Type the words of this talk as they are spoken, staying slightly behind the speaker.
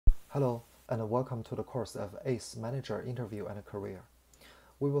Hello, and welcome to the course of ACE Manager Interview and Career.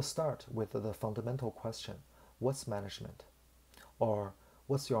 We will start with the fundamental question, what's management? Or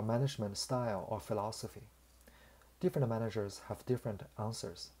what's your management style or philosophy? Different managers have different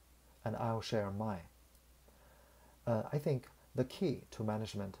answers, and I'll share mine. I think the key to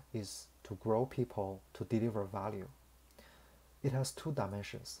management is to grow people to deliver value. It has two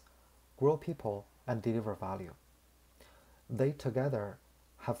dimensions, grow people and deliver value. They together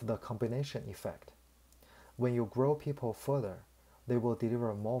have the combination effect. When you grow people further, they will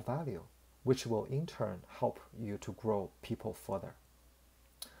deliver more value, which will in turn help you to grow people further.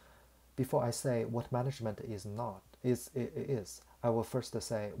 Before I say what management is, I will first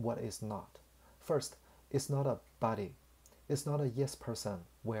say what is not. First, it's not a body. It's not a yes person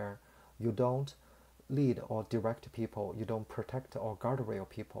where you don't lead or direct people, you don't protect or guardrail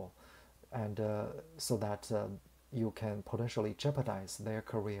people, and so that you can potentially jeopardize their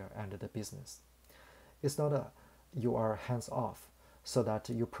career and the business. It's not a you are hands off so that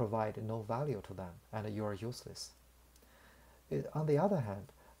you provide no value to them and you are useless. On the other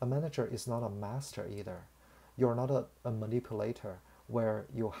hand, a manager is not a master either. You're not a manipulator where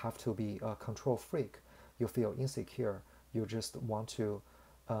you have to be a control freak. You feel insecure. You just want to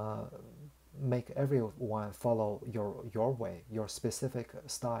make everyone follow your way, your specific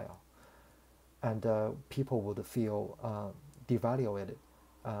style. And people would feel devalued,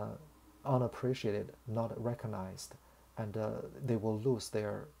 unappreciated, not recognized, and they will lose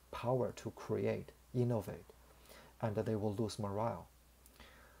their power to create, innovate, and they will lose morale.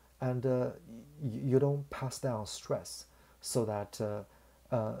 And you don't pass down stress so that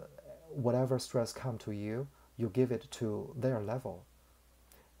whatever stress comes to you, you give it to their level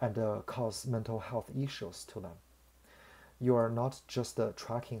and cause mental health issues to them. You are not just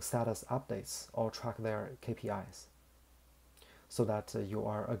tracking status updates or track their KPIs so that you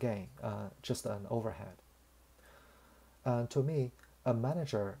are again just an overhead. To me, a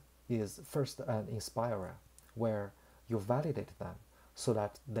manager is first an inspirer where you validate them so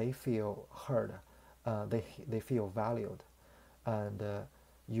that they feel heard, they feel valued, and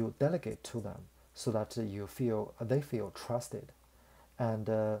you delegate to them so that they feel trusted, and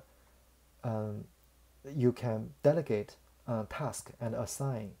you can delegate tasks and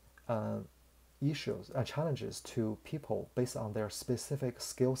assign issues and challenges to people based on their specific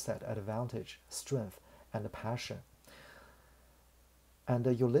skill set, advantage, strength, and passion. And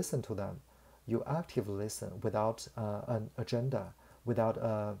you listen to them. You actively listen without an agenda, without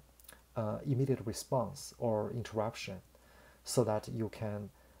immediate response or interruption, so that you can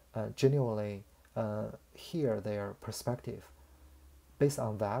genuinely hear their perspective. Based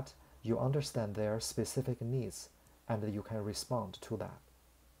on that, you understand their specific needs and you can respond to that.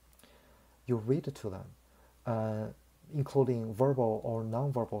 You read to them, including verbal or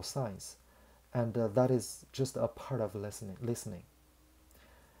non-verbal signs, and that is just a part of listening.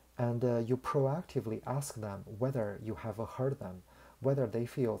 And you proactively ask them whether you have heard them, whether they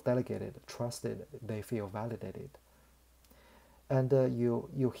feel delegated, trusted, they feel validated. And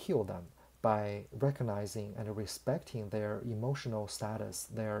you heal them by recognizing and respecting their emotional status,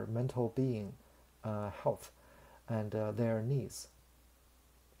 their mental being, health, and their needs.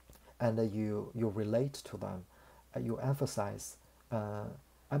 And you relate to them, you emphasize, empathize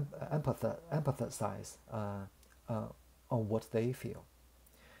on what they feel.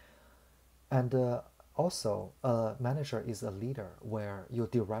 And also, a manager is a leader where you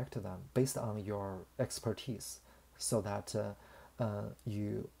direct them based on your expertise, so that the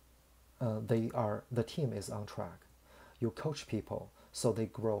team is on track. You coach people so they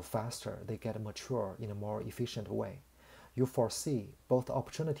grow faster, they get mature in a more efficient way. You foresee both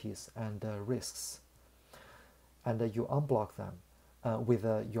opportunities and risks, and you unblock them with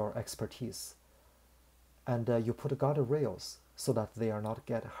your expertise. And you put guardrails so that they are not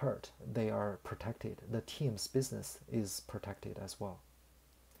get hurt, they are protected. The team's business is protected as well.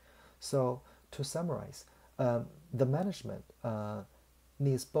 So to summarize, the management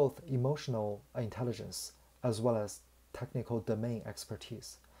needs both emotional intelligence as well as technical domain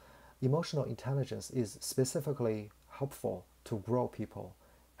expertise. Emotional intelligence is specifically helpful to grow people,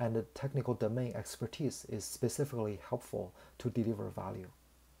 and the technical domain expertise is specifically helpful to deliver value.